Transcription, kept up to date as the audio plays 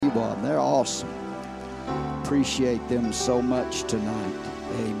one. They're awesome. Appreciate them so much tonight.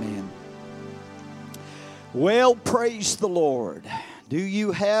 Amen. Well, praise the Lord. Do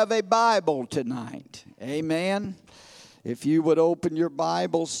you have a Bible tonight? Amen. If you would open your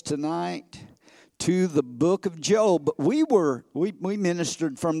Bibles tonight to the book of Job. We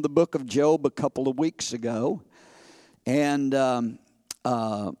ministered from the book of Job a couple of weeks ago, and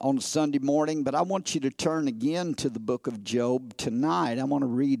on Sunday morning, but I want you to turn again to the book of Job tonight. I want to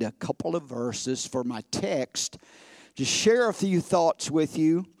read a couple of verses for my text, just share a few thoughts with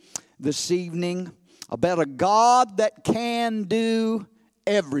you this evening about a God that can do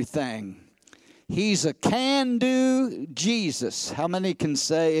everything. He's a can-do Jesus. How many can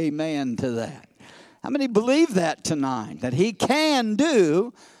say amen to that? How many believe that tonight, that He can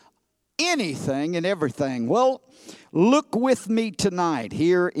do anything and everything? Well, look with me tonight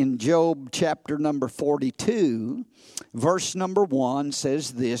here in Job chapter number 42. Verse number 1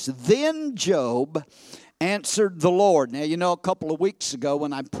 says this: Then Job answered the Lord. Now, you know, a couple of weeks ago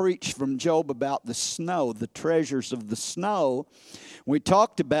when I preached from Job about the snow, the treasures of the snow, we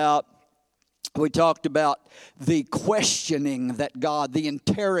talked about the questioning that God, the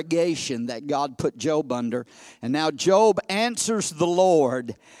interrogation that God put Job under. And now Job answers the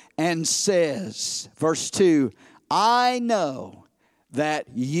Lord and says, verse 2, I know that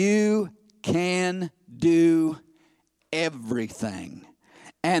you can do everything,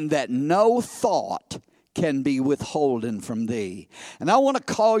 and that no thought can be withholden from thee. And I want to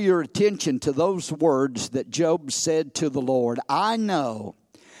call your attention to those words that Job said to the Lord. I know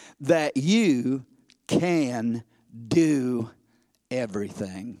that you can do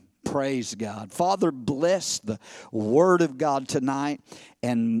everything. Praise God. Father, bless the Word of God tonight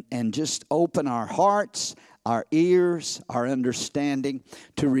and just open our hearts, our ears, our understanding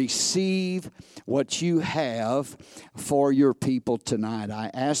to receive what you have for your people tonight.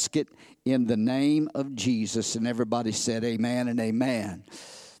 I ask it in the name of Jesus. And everybody said amen and amen.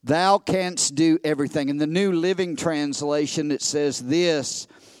 Thou canst do everything. In the New Living Translation, it says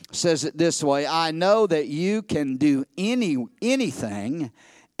it this way: I know that you can do anything,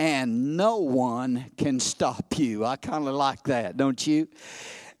 and no one can stop you. I kind of like that, don't you?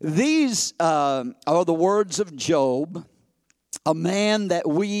 These are the words of Job, a man that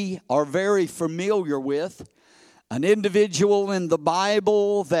we are very familiar with, an individual in the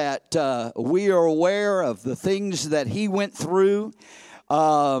Bible that we are aware of the things that he went through.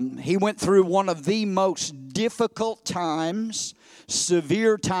 He went through one of the most difficult times,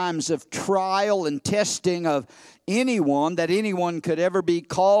 severe times of trial and testing of anyone that anyone could ever be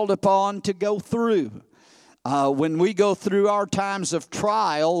called upon to go through. When we go through our times of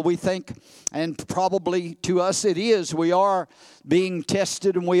trial, we think, and probably to us it is, we are being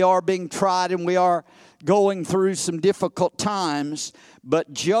tested and we are being tried and we are going through some difficult times.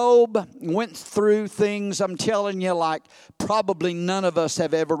 But Job went through things, I'm telling you, like probably none of us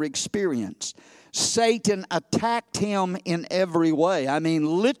have ever experienced. Satan attacked him in every way. I mean,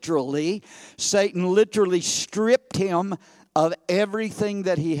 literally, Satan literally stripped him of everything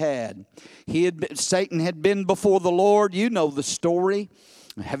that he had. Satan had been before the Lord. You know the story.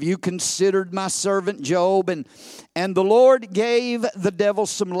 Have you considered my servant Job? And the Lord gave the devil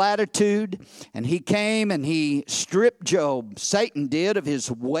some latitude, and he came and he stripped Job. Satan did, of his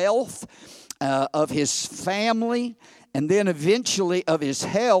wealth, of his family, and then eventually of his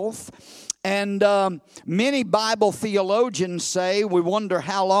health. And many Bible theologians say, we wonder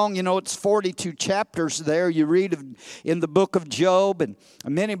how long, it's 42 chapters there you read in the book of Job. And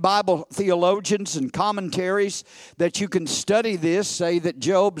many Bible theologians and commentaries that you can study this say that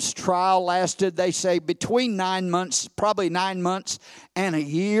Job's trial lasted, they say, between 9 months, probably 9 months and a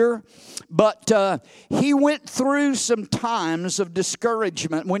year. But he went through some times of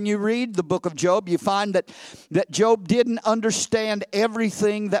discouragement. When you read the book of Job, you find that Job didn't understand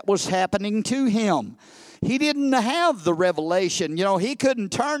everything that was happening to him. He didn't have the revelation. He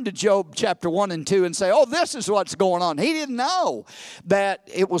couldn't turn to Job chapter 1 and 2 and say, oh, this is what's going on. He didn't know that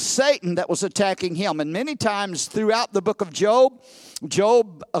it was Satan that was attacking him. And many times throughout the book of Job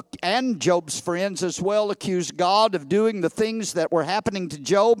and Job's friends as well accused God of doing the things that were happening to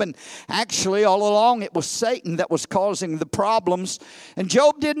Job. And actually, all along, it was Satan that was causing the problems. And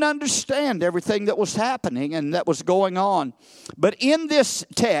Job didn't understand everything that was happening and that was going on. But in this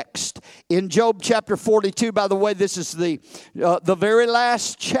text, in Job chapter 42, by the way, this is the very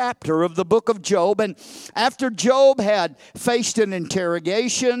last chapter of the book of Job. And after Job had faced an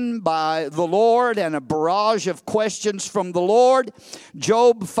interrogation by the Lord and a barrage of questions from the Lord,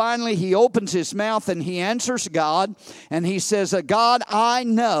 Job finally, he opens his mouth and he answers God. And he says, God, I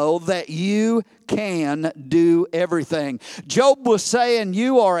know that you can do everything. Job was saying,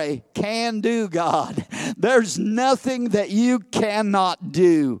 you are a can-do God. There's nothing that you cannot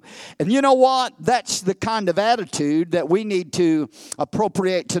do. And you know what? That's the kind of attitude that we need to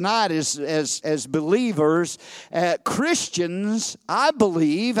appropriate tonight as believers. Christians, I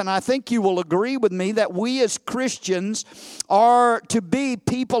believe, and I think you will agree with me, that we as Christians are to be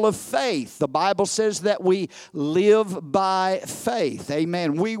people of faith. The Bible says that we live by faith.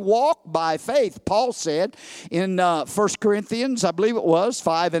 Amen. We walk by faith. Paul said in 1 Corinthians, I believe it was,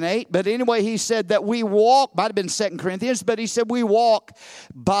 5 and 8. But anyway, he said that we walk, might have been 2 Corinthians, but he said we walk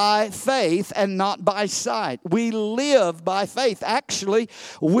by faith and not by sight. We live by faith. Actually,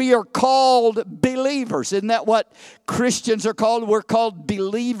 we are called believers. Isn't that what Christians are called? We're called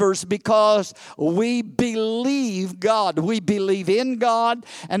believers because we believe God. We believe in God.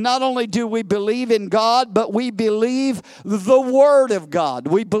 And not only do we believe in God, but we believe the Word of God.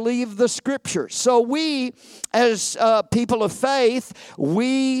 We believe the Scriptures. So we, as people of faith,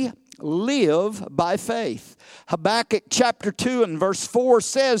 we live by faith. Habakkuk chapter 2 and verse 4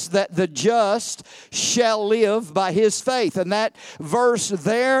 says that the just shall live by his faith. And that verse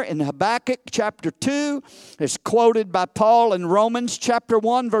there in Habakkuk chapter 2 is quoted by Paul in Romans chapter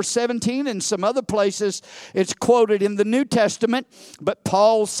 1 verse 17. And some other places it's quoted in the New Testament. But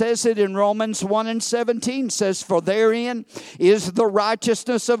Paul says it in Romans 1 and 17. Says, for therein is the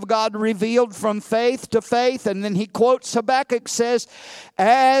righteousness of God revealed from faith to faith. And then he quotes Habakkuk, says,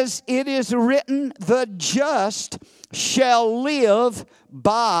 as it is written, the just shall live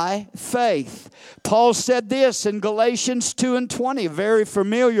by faith. Paul said this in Galatians 2 and 20, a very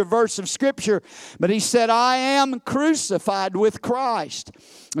familiar verse of Scripture. But he said, I am crucified with Christ.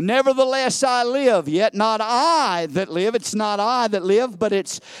 Nevertheless I live, yet not I that live. It's not I that live, but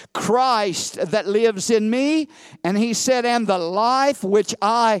it's Christ that lives in me. And he said, and the life which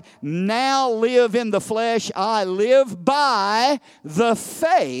I now live in the flesh, I live by the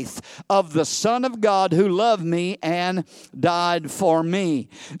faith of the Son of God who loved me and died for me.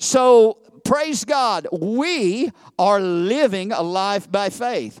 So, praise God, we are living a life by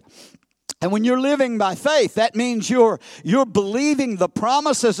faith. And when you're living by faith, that means you're believing the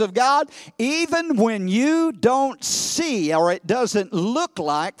promises of God even when you don't see or it doesn't look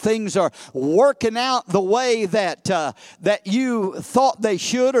like things are working out the way that you thought they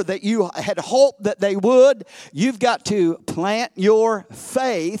should or that you had hoped that they would. You've got to plant your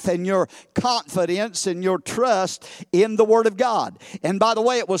faith and your confidence and your trust in the Word of God. And by the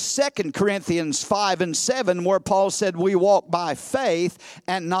way, it was 2 Corinthians 5 and 7 where Paul said we walk by faith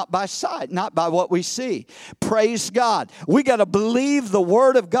and not by sight. Not by what we see. Praise God. We got to believe the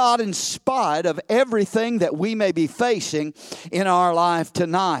Word of God in spite of everything that we may be facing in our life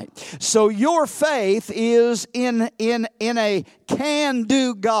tonight. So your faith is in a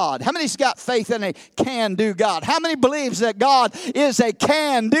can-do God. How many's got faith in a can-do God? How many believes that God is a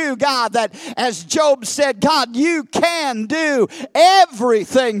can-do God? That as Job said, God, you can do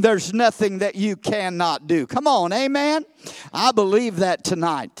everything. There's nothing that you cannot do. Come on, amen? I believe that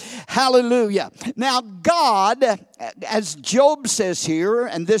tonight. Hallelujah. Now, God, as Job says here,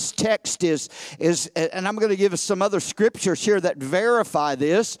 and this text is, and I'm going to give us some other scriptures here that verify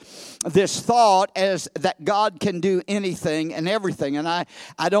this thought as that God can do anything and everything. And I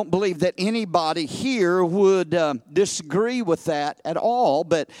don't believe that anybody here would disagree with that at all.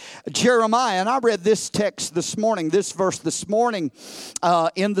 But Jeremiah, and I read this text this morning, this verse this morning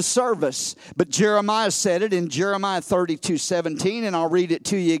in the service. But Jeremiah said it in Jeremiah 32:17, and I'll read it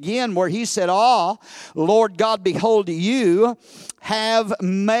to you again, where he said, Lord God, behold, you have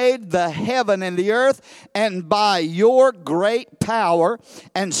made the heaven and the earth, and by your great power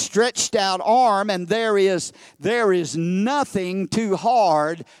and stretched out arm, and there is nothing too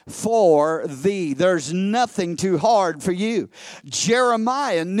hard for thee. There's nothing too hard for you.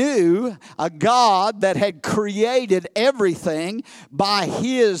 Jeremiah knew a God that had created everything by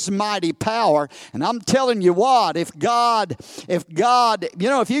his mighty power. And I'm telling you what, if God, if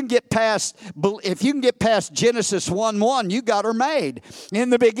you can get past Genesis 1:1, you got her made. In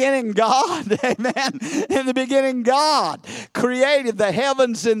the beginning, God, amen. In the beginning, God created the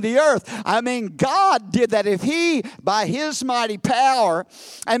heavens and the earth. I mean, God did that. If he, by his mighty power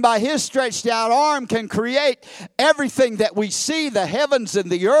and by his stretched out arm, can create everything that we see, the heavens and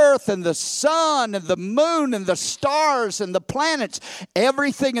the earth and the sun and the moon and the stars and the planets,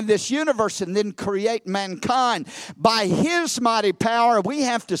 everything in this universe, and then create mankind by his mighty power, we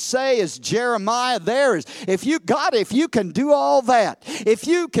have to say, as Jeremiah there is, if you God, if you can do all that, if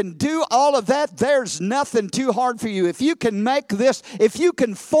you can do all of that, there's nothing too hard for you. If you can make this, if you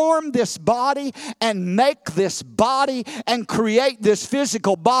can form this body and make this body and create this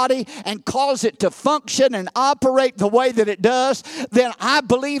physical body and cause it to function and operate the way that it does, then I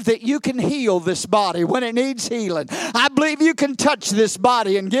believe that you can heal this body when it needs healing. I believe you can touch this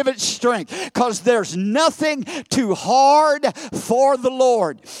body and give it strength, because there's nothing too hard for the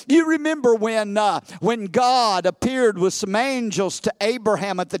Lord. You remember when God appeared with some angels to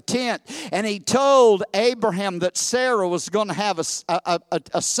Abraham at the tent, and he told Abraham that Sarah was going to have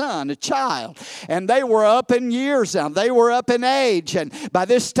a son, a child, and they were up in years now. They were up in age, and by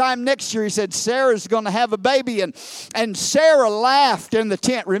this time next year, he said, Sarah's going to have a baby, and Sarah laughed in the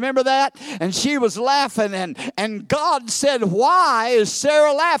tent. Remember that? And she was laughing, and God said, why is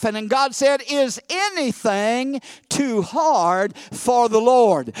Sarah laughing? And God said, is anything too hard for the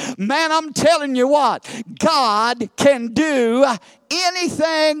Lord? Man, I'm telling you what, God can do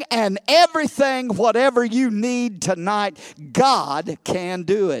anything and everything, whatever you need tonight, God can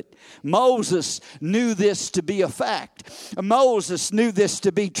do it. Moses knew this to be a fact. Moses knew this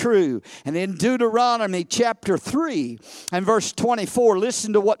to be true. And in Deuteronomy chapter 3 and verse 24,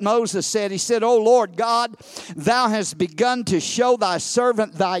 listen to what Moses said. He said, O Lord God, thou hast begun to show thy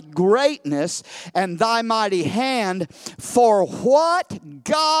servant thy greatness and thy mighty hand. For what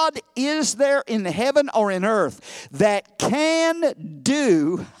God is there in heaven or in earth that can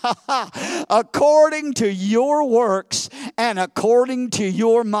do according to your works and according to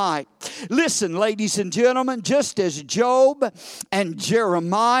your might? Listen, ladies and gentlemen, just as Job and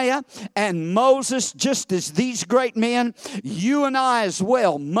Jeremiah and Moses, just as these great men, you and I as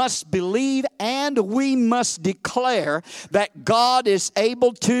well must believe and we must declare that God is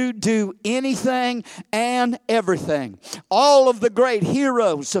able to do anything and everything. All of the great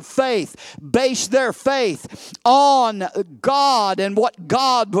heroes of faith based their faith on God and what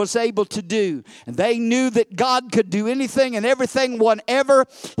God was able to do. And they knew that God could do anything and everything whenever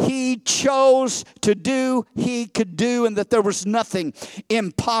He chose to do, He could do, and that there was nothing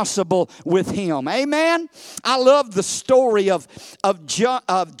impossible with Him. Amen? I love the story of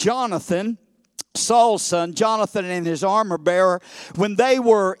Jonathan, Saul's son, Jonathan, and his armor bearer, when they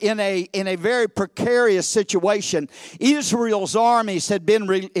were in a very precarious situation. Israel's armies had been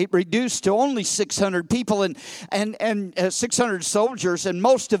reduced to only 600 people and 600 soldiers, and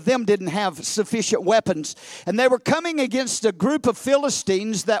most of them didn't have sufficient weapons. And they were coming against a group of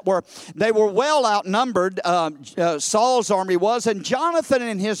Philistines that were well outnumbered. Saul's army was, and Jonathan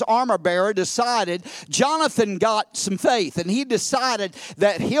and his armor bearer decided. Jonathan got some faith, and he decided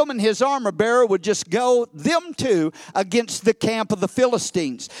that him and his armor bearer would just go, them two, against the camp of the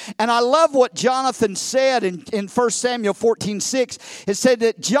Philistines. And I love what Jonathan said in 1 Samuel 14:6. It said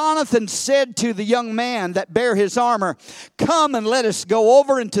that Jonathan said to the young man that bare his armor, come and let us go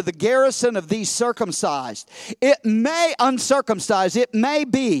over into the garrison of these uncircumcised. It may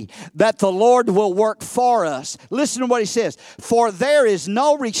be that the Lord will work for us. Listen to what he says. For there is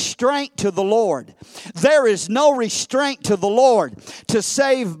no restraint to the Lord. There is no restraint to the Lord to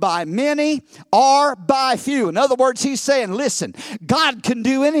save by many or by few. In other words, he's saying, listen, God can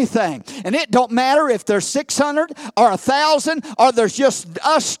do anything. And it don't matter if there's 600 or 1,000 or there's just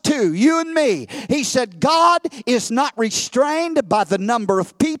us two, you and me. He said, God is not restrained by the number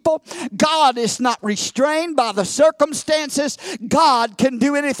of people. God is not restrained by the circumstances. God can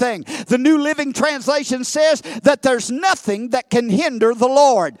do anything. The New Living Translation says that there's nothing that can hinder the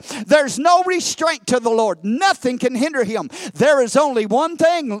Lord. There's no restraint to the Lord. Nothing can hinder Him. There is only one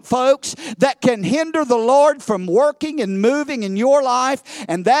thing, folks, that can hinder the Lord from working and moving in your life,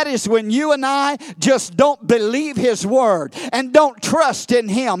 and that is when you and I just don't believe His word and don't trust in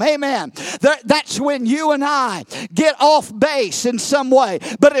Him. Amen. That's when you and I get off base in some way.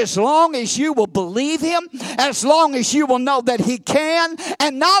 But as long as you will believe Him, as long as you will know that He can,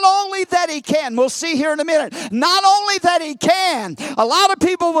 and not only that He can, we'll see here in a minute, not only that He can, a lot of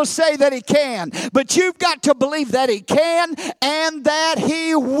people will say that He can, but you've got to believe that He can and that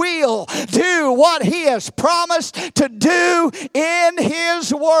He will do what He has promised to do in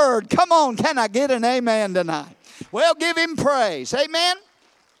His word. Come on, can I get an amen tonight? Well, give Him praise. Amen.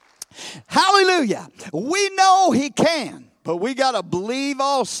 Hallelujah. We know He can, but we got to believe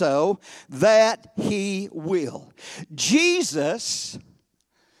also that He will. Jesus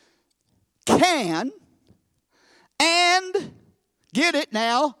can and, get it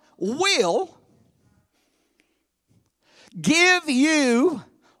now, will give you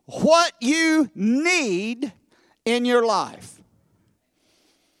what you need in your life.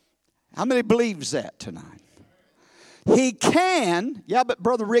 How many believes that tonight? He can. Yeah, but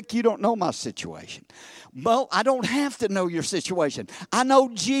Brother Rick, you don't know my situation. Well, I don't have to know your situation. I know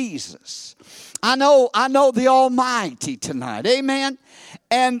Jesus. I know the Almighty tonight. Amen.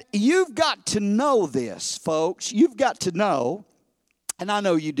 And you've got to know this, folks. You've got to know, and I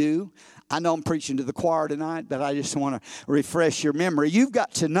know you do. I know I'm preaching to the choir tonight, but I just want to refresh your memory. You've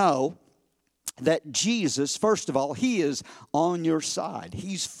got to know that Jesus, first of all, He is on your side.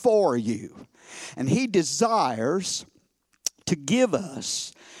 He's for you. And He desires to give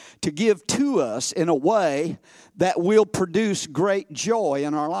to us in a way that will produce great joy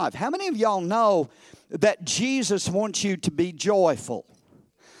in our life. How many of y'all know that Jesus wants you to be joyful?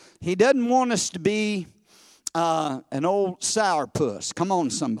 He doesn't want us to be an old sourpuss. Come on,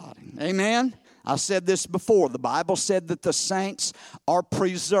 somebody. Amen? I said this before. The Bible said that the saints are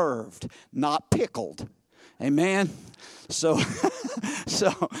preserved, not pickled. Amen? So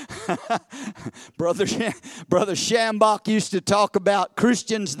Brother Shambach used to talk about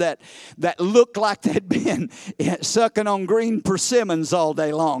Christians that looked like they'd been sucking on green persimmons all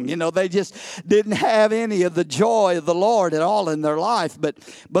day long. You know, they just didn't have any of the joy of the Lord at all in their life.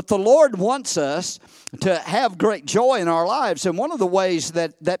 But the Lord wants us to have great joy in our lives. And one of the ways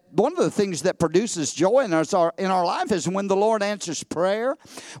one of the things that produces joy in our life is when the Lord answers prayer,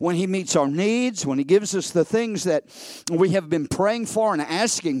 when He meets our needs, when He gives us the things that we have been praying for and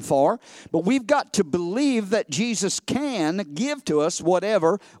asking for. But we've got to believe that Jesus can give to us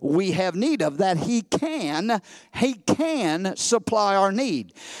whatever we have need of, that He can supply our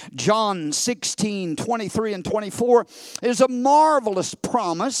need. John 16:23 and 24 is a marvelous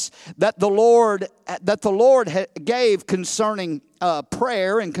promise that the Lord gave concerning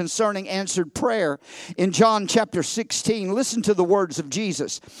prayer and concerning answered prayer. In John chapter 16, listen to the words of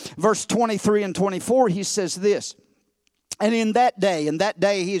Jesus. Verse 23 and 24, He says this. And in that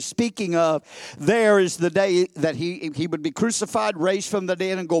day He is speaking of, there is the day that he would be crucified, raised from the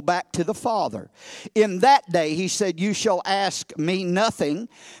dead, and go back to the Father. In that day, He said, you shall ask me nothing,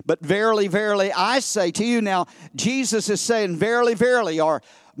 but verily, verily, I say to you. Now, Jesus is saying, verily, verily, or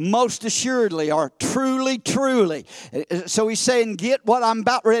most assuredly, or truly, truly. So He's saying, get what I'm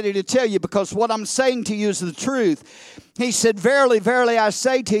about ready to tell you, because what I'm saying to you is the truth. He said, verily, verily, I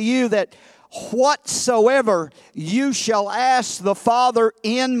say to you that whatsoever you shall ask the Father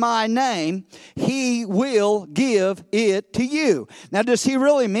in my name, He will give it to you. Now, does He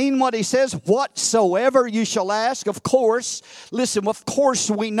really mean what He says? Whatsoever you shall ask? Of course. Listen, of course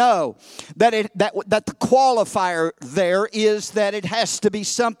we know that the qualifier there is that it has to be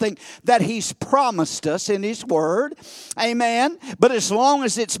something that He's promised us in His Word. Amen. But as long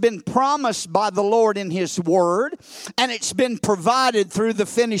as it's been promised by the Lord in His Word, and it's been provided through the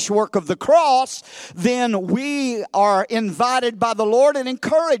finished work of the cross, then we are invited by the Lord and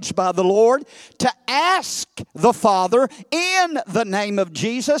encouraged by the Lord to ask the Father in the name of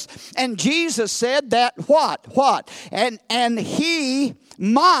Jesus. And Jesus said that what? And He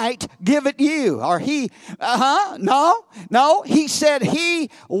might give it you. Or No. He said He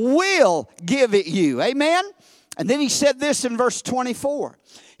will give it you. Amen? And then He said this in verse 24.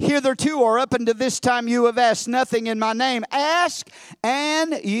 Hitherto or up unto this time you have asked nothing in my name. Ask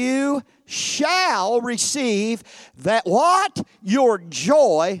and you shall receive, that what? Your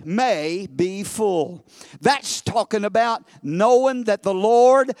joy may be full. That's talking about knowing that the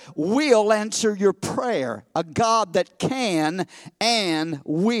Lord will answer your prayer. A God that can and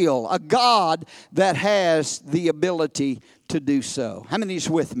will. A God that has the ability to do so. How many is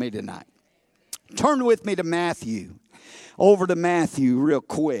with me tonight? Turn with me to Matthew. Over to Matthew real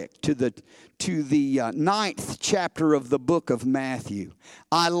quick, to the 9th chapter of the book of Matthew.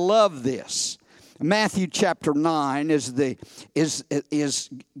 I love this. Matthew chapter 9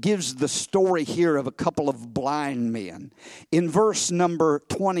 gives the story here of a couple of blind men. In verse number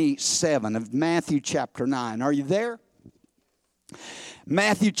 27 of Matthew chapter 9. Are you there?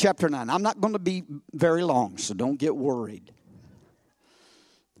 Matthew chapter 9. I'm not going to be very long, so don't get worried.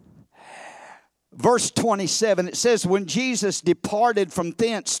 Verse 27, it says, when Jesus departed from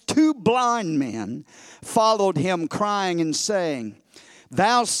thence, 2 blind men followed Him, crying and saying,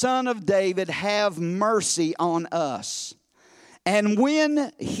 Thou Son of David, have mercy on us. And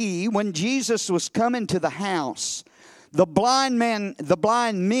when Jesus was come into the house, the blind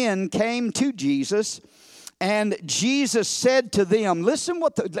men came to Jesus, and Jesus said to them, listen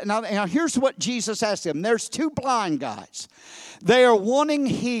now here's what Jesus asked them. There's 2 blind guys. They are wanting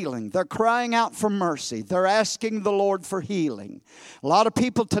healing. They're crying out for mercy. They're asking the Lord for healing. A lot of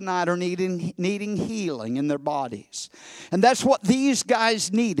people tonight are needing healing in their bodies. And that's what these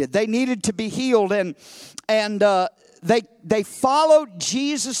guys needed. They needed to be healed. And they followed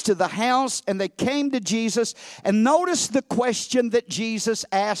Jesus to the house, and they came to Jesus. And notice the question that Jesus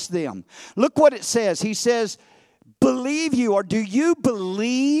asked them. Look what it says. He says, believe you, or do you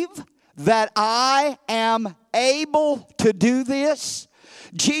believe that I am able to do this?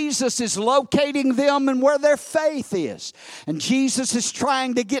 Jesus is locating them and where their faith is. And Jesus is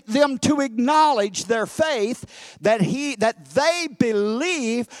trying to get them to acknowledge their faith, that they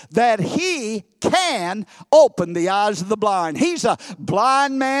believe that He can open the eyes of the blind. He's a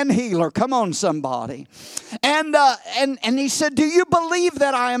blind man healer. Come on, somebody. And he said, do you believe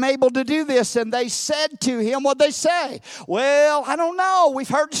that I am able to do this? And they said to him, what'd they say? Well, I don't know. We've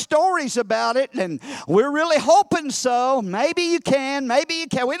heard stories about it, and we're really hoping so. Maybe you can. Maybe you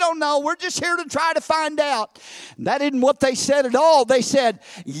can. We don't know. We're just here to try to find out. That isn't what they said at all. They said,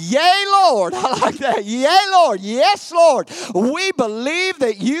 yea, Lord. I like that. Yea, Lord. Yes, Lord. We believe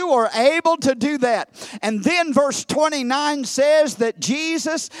that you are able to do that. And then verse 29 says that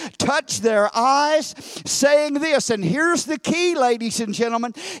Jesus touched their eyes, saying this. And here's the key, ladies and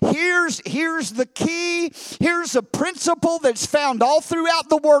gentlemen. Here's the key. Here's a principle that's found all throughout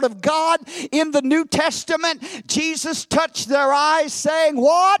the Word of God in the New Testament. Jesus touched their eyes, saying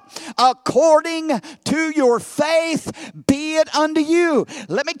what? According to your faith be it unto you.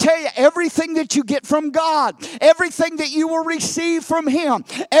 Let me tell you, everything that you get from God, everything that you will receive from Him,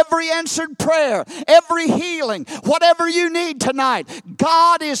 every answered prayer, every healing, whatever you need tonight,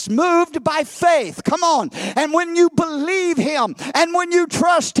 God is moved by faith. Come on. And when you believe Him and when you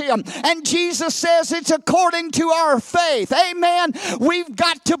trust Him, and Jesus says it's according to our faith. Amen. We've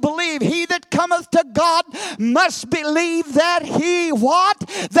got to believe. He that cometh to God must believe that He what?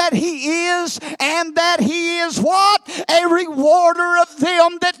 That He is, and that He is what? A rewarder of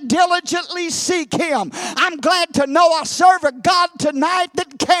them that diligently seek Him. I'm glad to know I serve a God tonight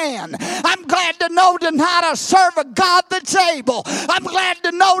that can. I'm glad to know tonight I serve a God that's able. I'm glad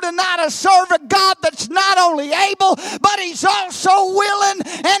to know tonight I serve a God that's not only able, but He's also willing,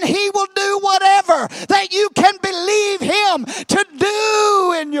 and He will do whatever that you can believe Him to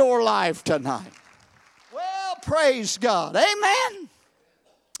do in your life tonight. Well, praise God. Amen.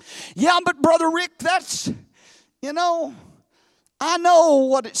 Yeah, but Brother Rick, that's, I know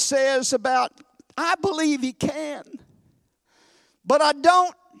what it says about, I believe He can, but I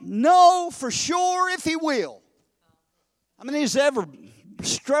don't know for sure if He will. I mean, who's ever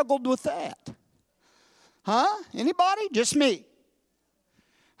struggled with that? Huh? Anybody? Just me?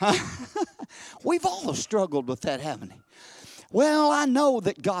 Huh? We've all struggled with that, haven't we? Well, I know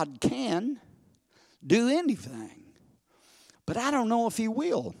that God can do anything, but I don't know if He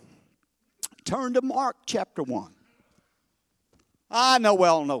will. Turn to Mark chapter 1. I know we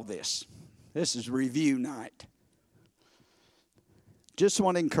all know this. This is review night. Just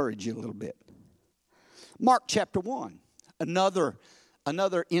want to encourage you a little bit. Mark chapter 1.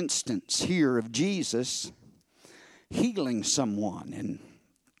 Another instance here of Jesus healing someone. In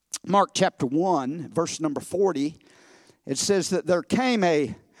Mark chapter 1, verse number 40, it says that there came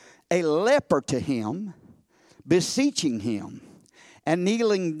a leper to Him, beseeching Him, and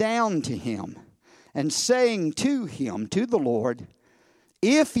kneeling down to Him, and saying to Him, to the Lord,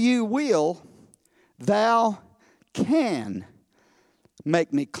 if you will, thou can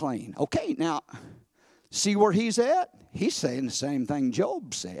make me clean. Okay, now, see where he's at? He's saying the same thing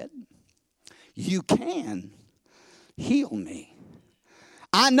Job said. You can heal me.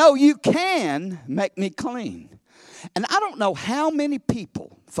 I know you can make me clean. And I don't know how many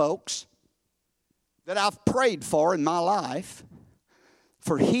people, folks, that I've prayed for in my life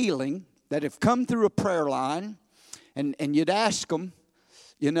for healing that have come through a prayer line, and you'd ask them,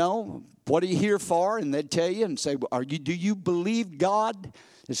 what are you here for? And they'd tell you and say, do you believe God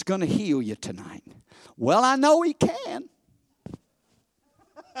is going to heal you tonight? Well, I know He can.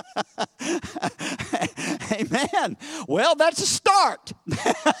 Amen. Well, that's a start.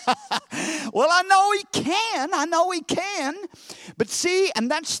 Well, I know He can. I know He can. But see, and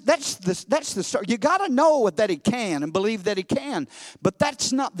that's the start. You got to know that He can and believe that He can. But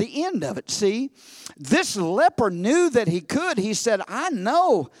that's not the end of it. See, this leper knew that he could. He said, I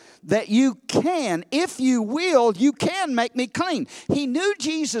know that you can. If you will, you can make me clean. He knew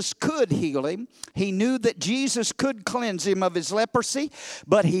Jesus could heal him. He knew that Jesus could cleanse him of his leprosy,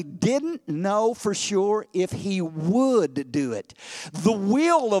 but he didn't know for sure if He would do it. The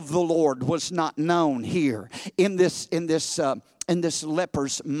will of the Lord was not known here in this this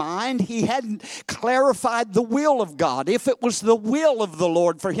leper's mind. He hadn't clarified the will of God, if it was the will of the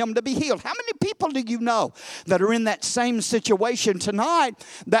Lord for him to be healed. How many people do you know that are in that same situation tonight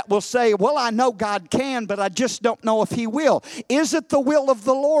that will say, well, I know God can, but I just don't know if he will? Is it the will of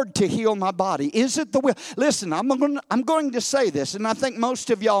the Lord to heal my body? Is it the will? Listen, I'm going to say this, and I think most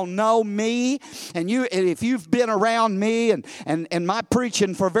of y'all know me, and if you've been around me and my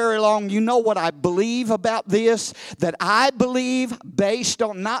preaching for very long, you know what I believe about this, that I believe based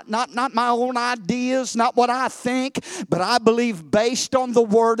on not my own ideas, not what I think, but I believe based on the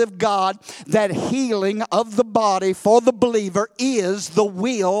Word of God that healing of the body for the believer is the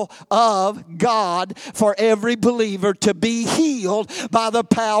will of God for every believer to be healed by the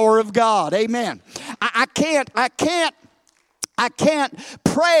power of God. Amen. I can't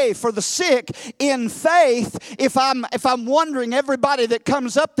pray for the sick in faith if I'm wondering, everybody that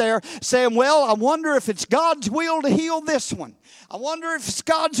comes up there saying, well, I wonder if it's God's will to heal this one. I wonder if it's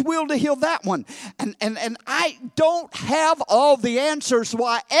God's will to heal that one. And I don't have all the answers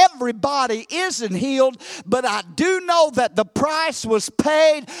why everybody isn't healed, but I do know that the price was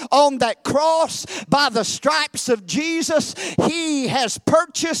paid on that cross by the stripes of Jesus. He has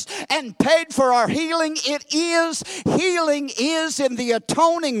purchased and paid for our healing. Healing is in the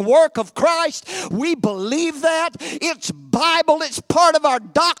atoning work of Christ. We believe that. It's Bible. It's part of our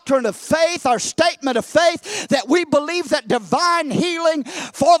doctrine of faith, our statement of faith, that we believe that divine healing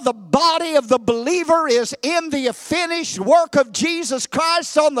for the body of the believer is in the finished work of Jesus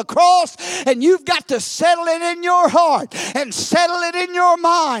Christ on the cross. And you've got to settle it in your heart and settle it in your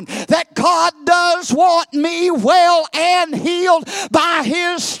mind that God does want me well and healed. By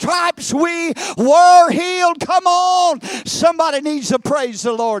his stripes we were healed. Come on. Somebody needs to praise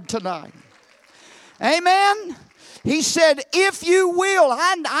the Lord tonight. Amen. He said, if you will,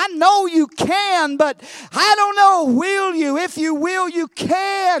 I know you can, but I don't know, will you? If you will, you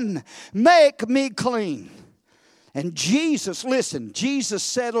can make me clean. And Jesus, listen, Jesus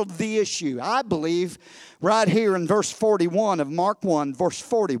settled the issue, I believe, right here in verse 41 of Mark 1, verse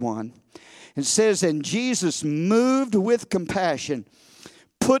 41. It says, and Jesus, moved with compassion,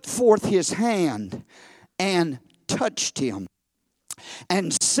 put forth his hand and touched him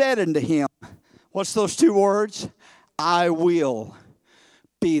and said unto him, what's those two words? I will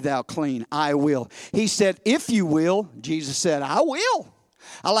be thou clean. I will. He said, if you will. Jesus said, I will.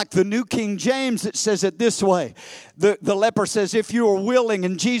 I like the New King James that says it this way. The leper says, if you are willing.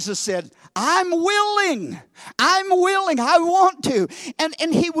 And Jesus said, I'm willing. I'm willing. I want to.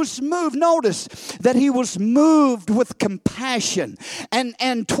 And he was moved. Notice that he was moved with compassion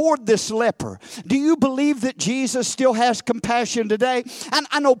and toward this leper. Do you believe that Jesus still has compassion today? And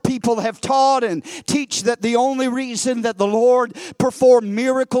I know people have taught and teach that the only reason that the Lord performed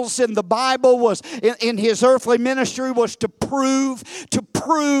miracles in the Bible was in his earthly ministry was to prove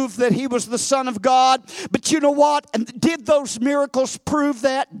that he was the Son of God. But you know what? And did those miracles prove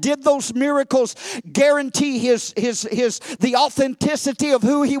that? Did those miracles guarantee the authenticity of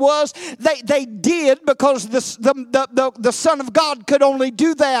who he was? They did, because the Son of God could only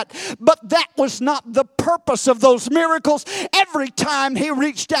do that. But that was not the purpose of those miracles. Every time he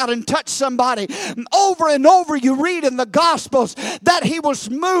reached out and touched somebody, over and over you read in the Gospels that he was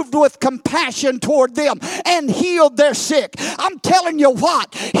moved with compassion toward them and healed their sick. I'm telling you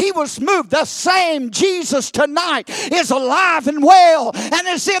what, he was moved. The same Jesus tonight is alive and well and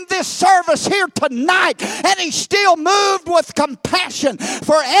is in this service here tonight, and he's still moved with compassion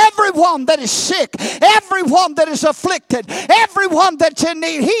for everyone that is sick, everyone that is afflicted, everyone that's in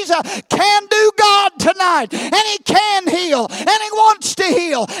need. He's a can-do God tonight, and he can heal, and he wants to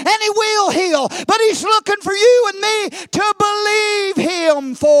heal, and he will heal, but he's looking for you and me to believe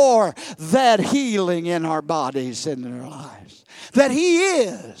him for that healing in our bodies and in our lives, that he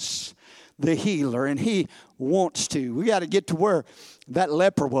is the healer, and he wants to. We got to get to where that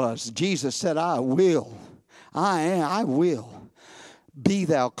leper was. Jesus said, I will be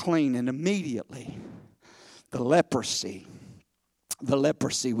thou clean. And immediately the leprosy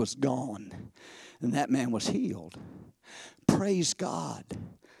was gone, and that man was healed. Praise God.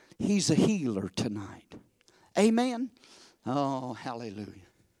 He's a healer tonight. Amen. Oh, hallelujah.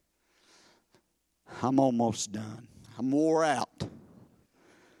 I'm almost done. I'm wore out.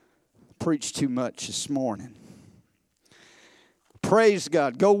 Preached too much this morning. Praise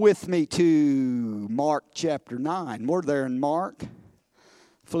God. Go with me to Mark chapter 9. We're there in Mark.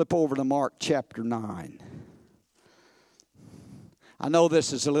 Flip over to Mark chapter 9. I know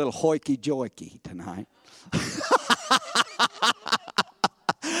this is a little hoiky-joiky tonight.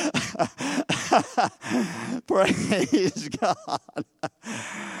 Praise God.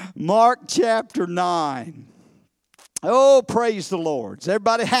 Mark chapter 9. Oh, praise the Lord. Is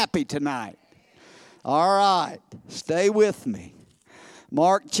everybody happy tonight? All right. Stay with me.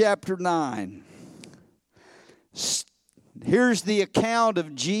 Mark chapter 9. Here's the account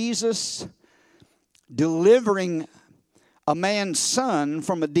of Jesus delivering a man's son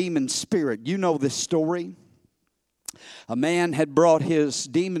from a demon spirit. You know this story. A man had brought his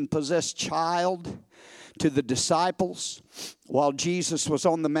demon-possessed child to the disciples while Jesus was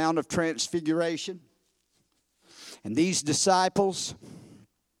on the Mount of Transfiguration. And these disciples,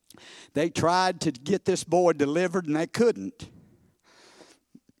 they tried to get this boy delivered and they couldn't.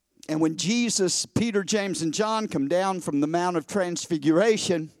 And when Jesus, Peter, James, and John come down from the Mount of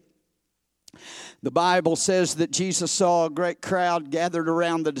Transfiguration, the Bible says that Jesus saw a great crowd gathered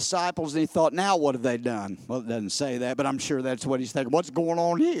around the disciples, and he thought, now what have they done? Well, it doesn't say that, but I'm sure that's what he's thinking. What's going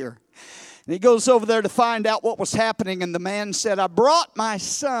on here? And he goes over there to find out what was happening, and the man said, I brought my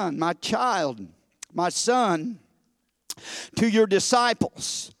son, my child, my son, to your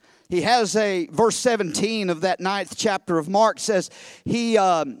disciples. He has verse 17 of that 9th chapter of Mark says, he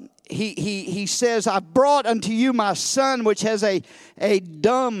says, I've brought unto you my son, which has a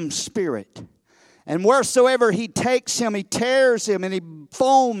dumb spirit. And wheresoever he takes him, he tears him, and he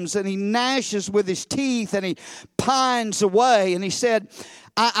foams, and he gnashes with his teeth, and he pines away. And he said,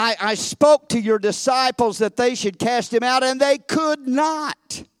 I spoke to your disciples that they should cast him out, and they could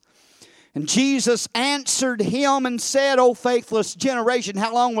not. And Jesus answered him and said, O faithless generation,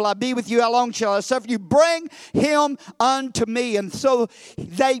 how long will I be with you? How long shall I suffer you? Bring him unto me. And so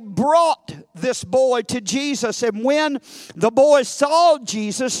they brought this boy to Jesus. And when the boy saw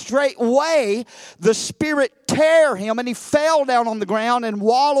Jesus, straightway the spirit tear him, and he fell down on the ground and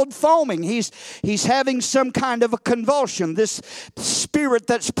wallowed foaming. He's having some kind of a convulsion. This spirit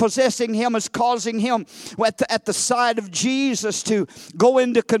that's possessing him is causing him at the sight of Jesus to go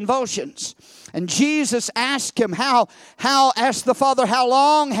into convulsions. And Jesus asked him, asked the father, how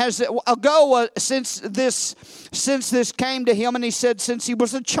long has it ago since this came to him? And he said, since he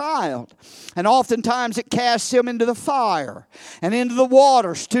was a child. And oftentimes it casts him into the fire and into the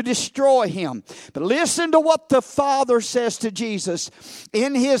waters to destroy him. But listen to what the father says to Jesus.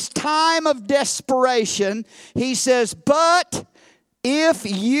 In his time of desperation, he says, but if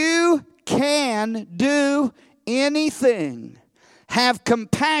you can do anything, have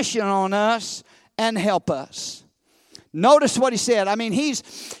compassion on us and help us. Notice what he said. I mean, he's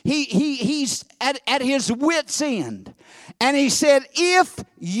at his wit's end. And he said, if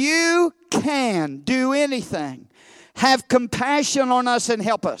you can do anything, have compassion on us and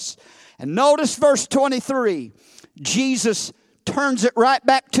help us. And notice verse 23. Jesus turns it right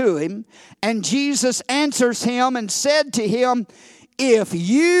back to him. And Jesus answers him and said to him, if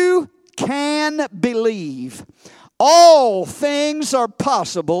you can believe, all things are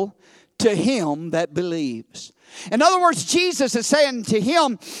possible to him that believes. In other words, Jesus is saying to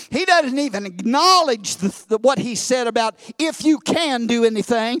him, he doesn't even acknowledge what he said about if you can do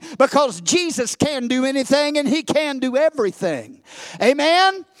anything, because Jesus can do anything and he can do everything.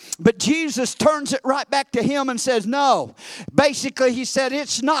 Amen? But Jesus turns it right back to him and says, no. Basically, he said,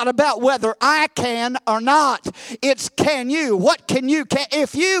 it's not about whether I can or not. It's can you. What can you?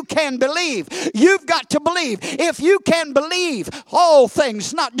 If you can believe, you've got to believe. If you can believe all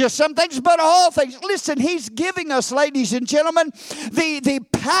things, not just some things, but all things. Listen, he's giving us, ladies and gentlemen, the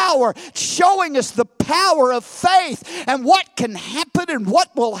power, showing us the power of faith and what can happen and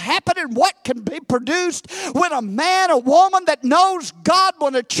what will happen and what can be produced when a man, a woman that knows God,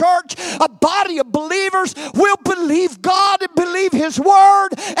 when a church, a body of believers will believe God and believe His Word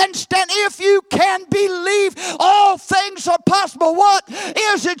and stand. If you can believe, all things are possible. What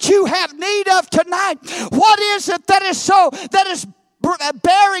is it you have need of tonight? What is it that is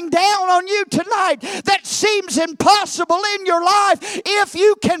bearing down on you tonight that seems impossible in your life? If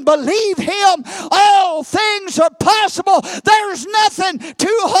you can believe Him, all things are possible. There's nothing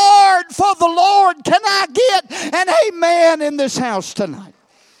too hard for the Lord. Can I get an amen in this house tonight?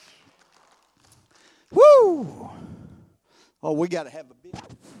 Woo! Oh, we got to have a big... I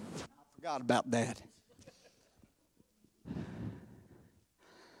forgot about that.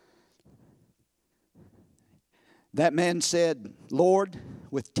 That man said, Lord,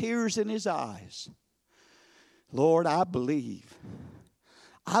 with tears in his eyes, Lord, I believe.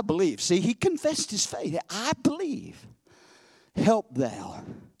 I believe. See, he confessed his faith. I believe. Help thou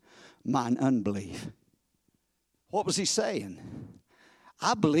mine unbelief. What was he saying?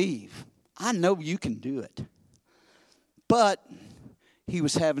 I believe. I know you can do it. But he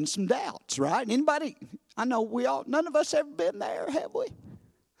was having some doubts, right? Anybody? I know none of us ever been there, have we?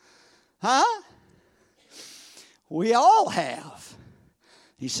 Huh? We all have.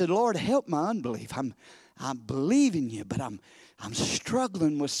 He said, Lord, help my unbelief. I'm believing you, but I'm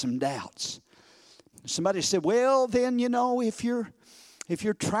struggling with some doubts. Somebody said, well, then, if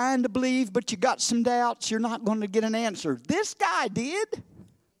you're trying to believe but you got some doubts, you're not going to get an answer. This guy did.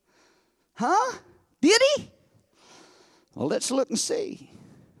 Huh? Did he? Well, let's look and see.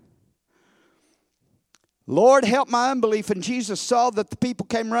 Lord, help my unbelief. And Jesus saw that the people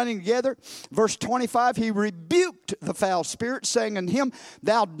came running together. Verse 25, he rebuked the foul spirit, saying unto him,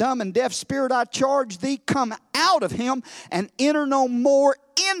 thou dumb and deaf spirit, I charge thee, come out of him and enter no more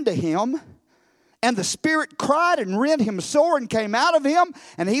into him. And the spirit cried and rent him sore and came out of him.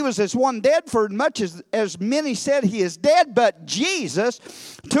 And he was as one dead, for as much as many said he is dead. But Jesus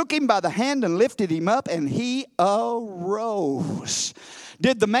took him by the hand and lifted him up, and he arose.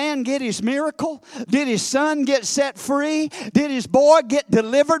 Did the man get his miracle? Did his son get set free? Did his boy get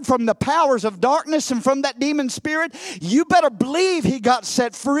delivered from the powers of darkness and from that demon spirit? You better believe he got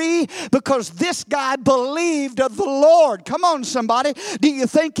set free, because this guy believed of the Lord. Come on, somebody. Do you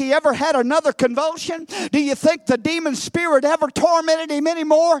think he ever had another convulsion? Do you think the demon spirit ever tormented him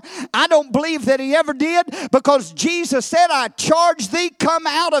anymore? I don't believe that he ever did, because Jesus said, I charge thee, come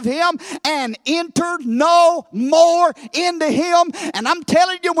out of him and enter no more into him. And I'm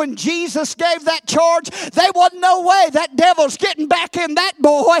telling you, when Jesus gave that charge, there wasn't no way that devil's getting back in that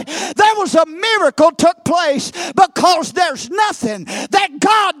boy. There was a miracle took place, because there's nothing that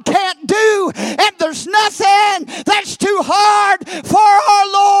God can't do, and there's nothing that's too hard for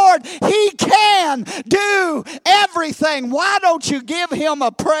our Lord. He can do everything. Why don't you give him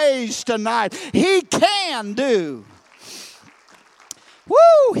a praise tonight? He can do.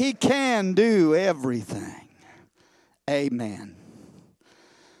 Woo! He can do everything. Amen.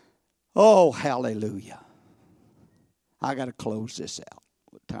 Oh, hallelujah. I got to close this out.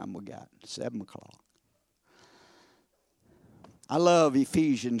 What time we got? 7 o'clock. I love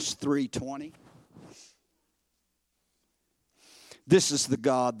Ephesians 3:20. This is the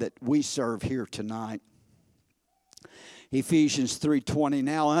God that we serve here tonight. Ephesians 3:20.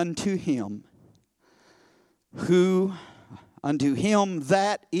 Now unto him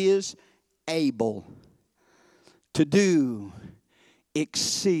that is able to do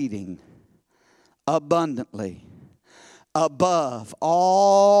exceeding abundantly above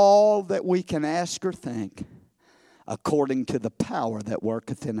all that we can ask or think, according to the power that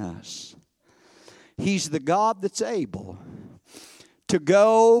worketh in us. He's the God that's able to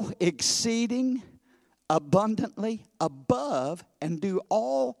go exceeding abundantly above and do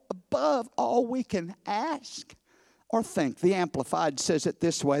above all we can ask or think. The Amplified says it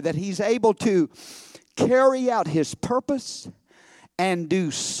this way, that he's able to carry out his purpose and do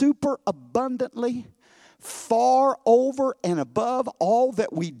super abundantly, far over and above all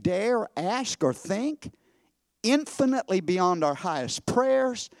that we dare ask or think, infinitely beyond our highest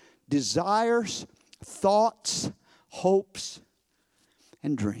prayers, desires, thoughts, hopes,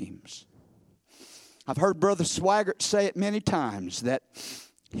 and dreams. I've heard Brother Swaggart say it many times, that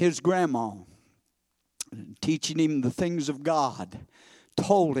his grandma, teaching him the things of God,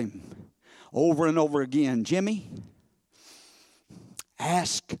 told him over and over again, Jimmy,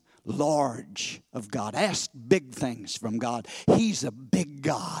 ask large of God. Ask big things from God. He's a big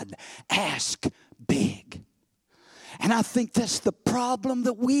God. Ask big. And I think that's the problem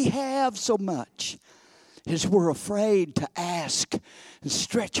that we have so much, is we're afraid to ask and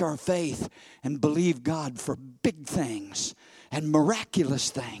stretch our faith and believe God for big things and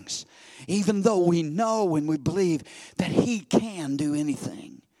miraculous things, even though we know and we believe that he can do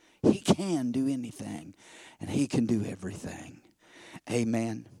anything. He can do anything, and he can do everything.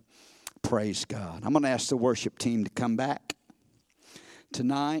 Amen. Praise God. I'm going to ask the worship team to come back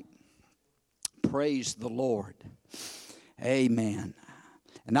tonight. Praise the Lord. Amen.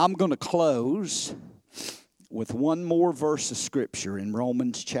 And I'm going to close with one more verse of Scripture in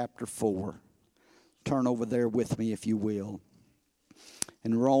Romans chapter 4. Turn over there with me if you will.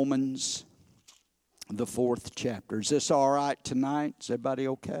 In Romans, the 4th chapter. Is this all right tonight? Is everybody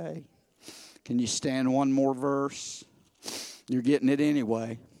okay? Can you stand one more verse? You're getting it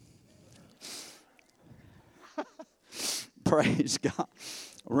anyway. Praise God.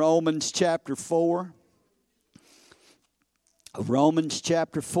 Romans chapter 4. Romans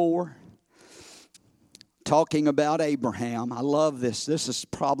chapter 4. Talking about Abraham. I love this. This is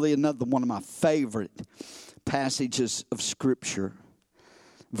probably another one of my favorite passages of Scripture.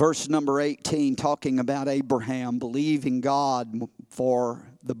 Verse number 18, talking about Abraham believing God for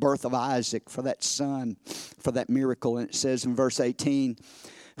the birth of Isaac, for that son, for that miracle. And it says in verse 18,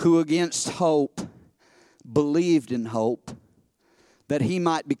 who against hope believed in hope, that he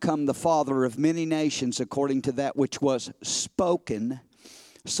might become the father of many nations, according to that which was spoken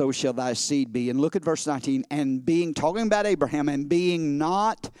so shall thy seed be. And look at verse 19. And being, talking about Abraham, and being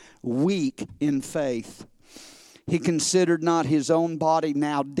not weak in faith, he considered not his own body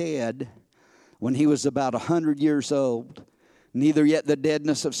now dead, when he was about 100 years old, neither yet the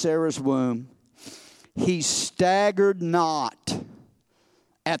deadness of Sarah's womb. He staggered not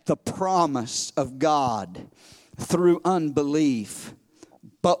at the promise of God through unbelief,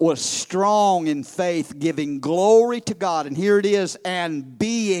 but was strong in faith, giving glory to God. And here it is, and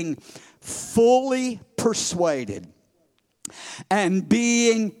being fully persuaded. And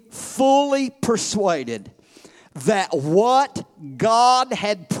being fully persuaded that what God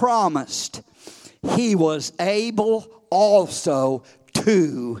had promised, he was able also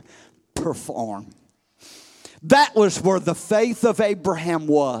to perform. That was where the faith of Abraham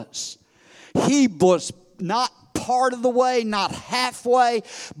was. He was not part of the way, not halfway,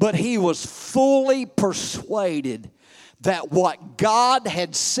 but he was fully persuaded that what God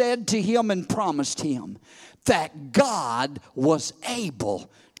had said to him and promised him, that God was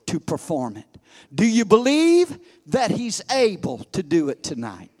able to perform it. Do you believe that he's able to do it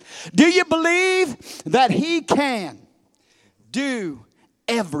tonight? Do you believe that he can do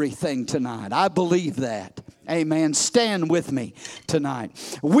everything tonight? I believe that. Amen. Stand with me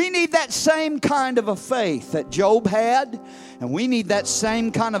tonight. We need that same kind of a faith that Job had, and we need that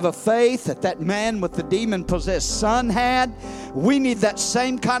same kind of a faith that that man with the demon-possessed son had. We need that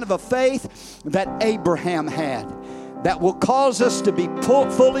same kind of a faith that Abraham had, that will cause us to be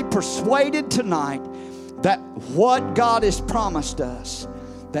fully persuaded tonight that what God has promised us,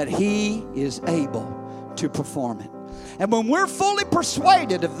 that he is able to perform it. And when we're fully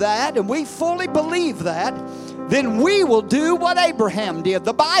persuaded of that, and we fully believe that, then we will do what Abraham did.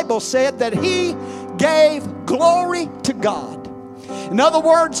 The Bible said that he gave glory to God. In other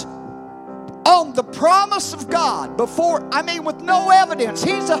words, on the promise of God, with no evidence,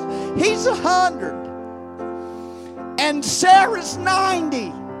 he's 100. And Sarah's 90.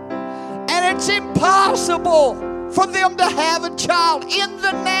 And it's impossible for them to have a child in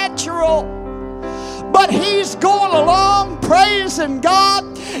the natural. But he's going along praising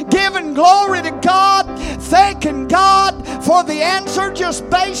God, giving glory to God, thanking God for the answer just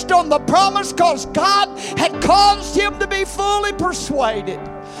based on the promise, because God had caused him to be fully persuaded,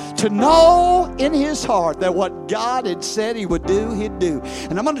 to know in his heart that what God had said he would do, he'd do.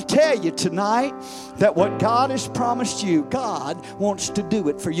 And I'm going to tell you tonight that what God has promised you, God wants to do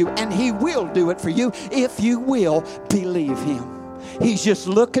it for you. And he will do it for you if you will believe him. He's just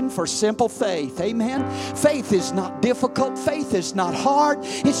looking for simple faith. Amen. Faith is not difficult. Faith is not hard.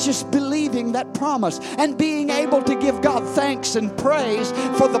 It's just believing that promise and being able to give God thanks and praise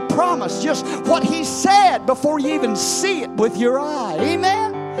for the promise. Just what he said before you even see it with your eye.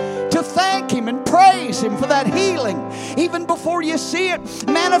 Amen. To thank him and praise him for that healing even before you see it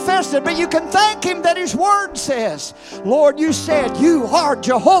manifested. But you can thank him that his word says, Lord, you said you are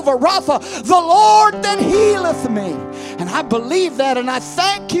Jehovah Rapha, the Lord that healeth me. And I believe that, and I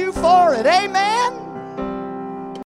thank you for it. Amen.